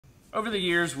Over the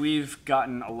years, we've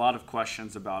gotten a lot of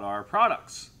questions about our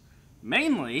products.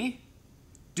 Mainly,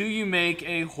 do you make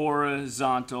a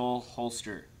horizontal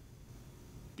holster?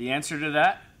 The answer to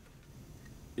that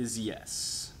is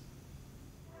yes.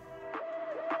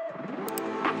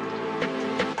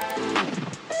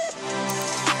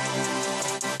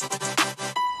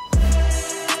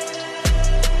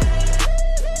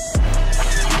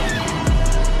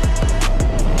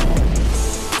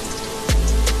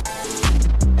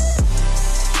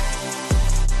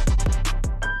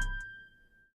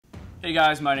 Hey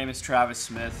guys, my name is Travis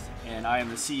Smith, and I am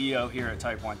the CEO here at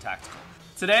Type 1 Tactical.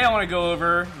 Today I want to go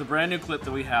over the brand new clip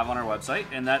that we have on our website,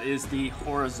 and that is the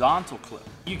horizontal clip.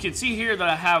 You can see here that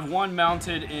I have one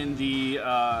mounted in the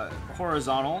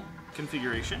horizontal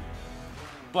configuration,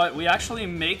 but we actually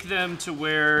make them to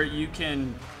where you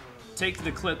can take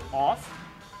the clip off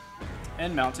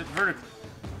and mount it vertically.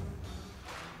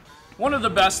 One of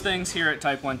the best things here at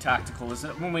Type 1 Tactical is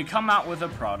that when we come out with a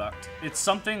product, it's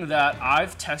something that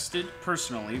I've tested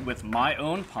personally with my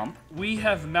own pump. We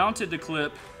have mounted the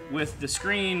clip with the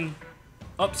screen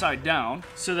upside down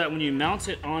so that when you mount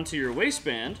it onto your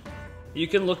waistband, you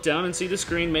can look down and see the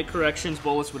screen, make corrections,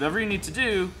 bolus, whatever you need to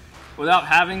do without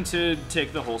having to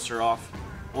take the holster off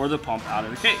or the pump out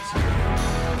of the case.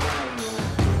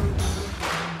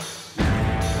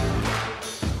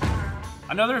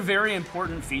 Another very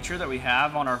important feature that we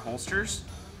have on our holsters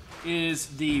is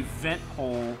the vent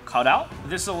hole cutout.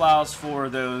 This allows for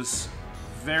those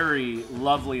very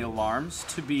lovely alarms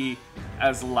to be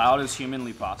as loud as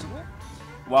humanly possible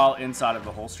while inside of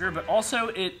the holster, but also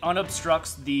it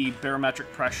unobstructs the barometric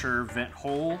pressure vent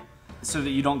hole so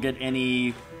that you don't get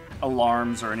any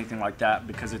alarms or anything like that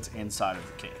because it's inside of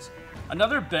the case.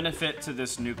 Another benefit to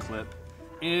this new clip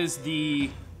is the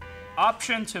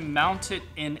option to mount it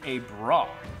in a bra.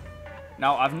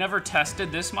 Now, I've never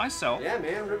tested this myself. Yeah,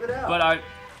 man, rip it out. But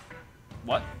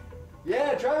what?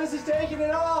 Yeah, Travis is taking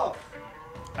it off.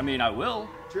 I mean, I will.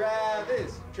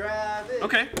 Travis.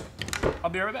 Okay, I'll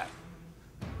be right back.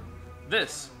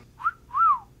 This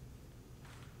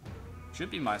should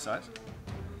be my size.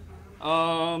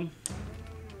 I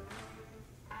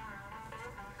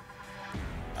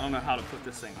don't know how to put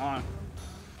this thing on.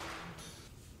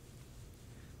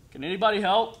 Can anybody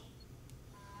help?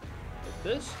 Like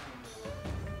this.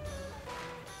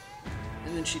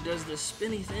 And then she does this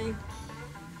spinny thing.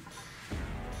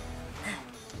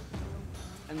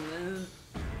 And then...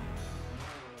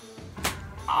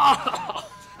 Ah!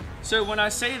 So when I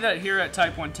say that here at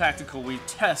Type 1 Tactical, we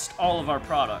test all of our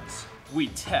products. We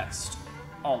test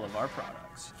all of our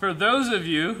products. For those of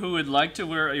you who would like to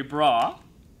wear a bra,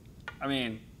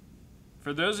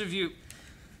 for those of you...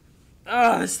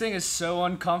 this thing is so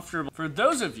uncomfortable. For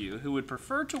those of you who would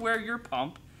prefer to wear your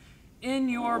pump in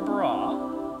your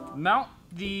bra, mount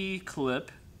the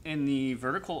clip in the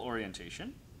vertical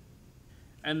orientation.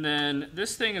 And then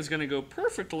this thing is going to go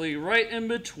perfectly right in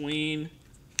between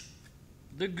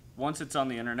the... Once it's on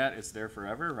the internet, it's there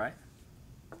forever, right?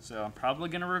 So I'm probably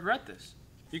going to regret this.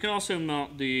 You can also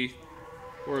mount the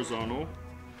horizontal.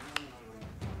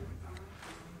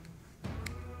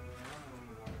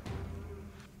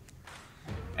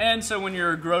 And so when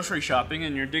you're grocery shopping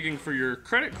and you're digging for your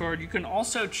credit card, you can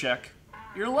also check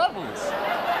your levels.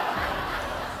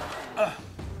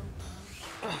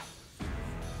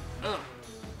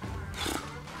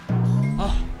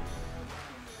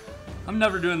 I'm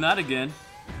never doing that again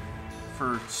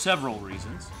for several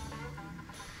reasons.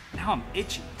 Now I'm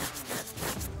itchy.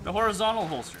 The horizontal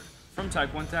holster from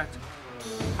Type 1 Tactical.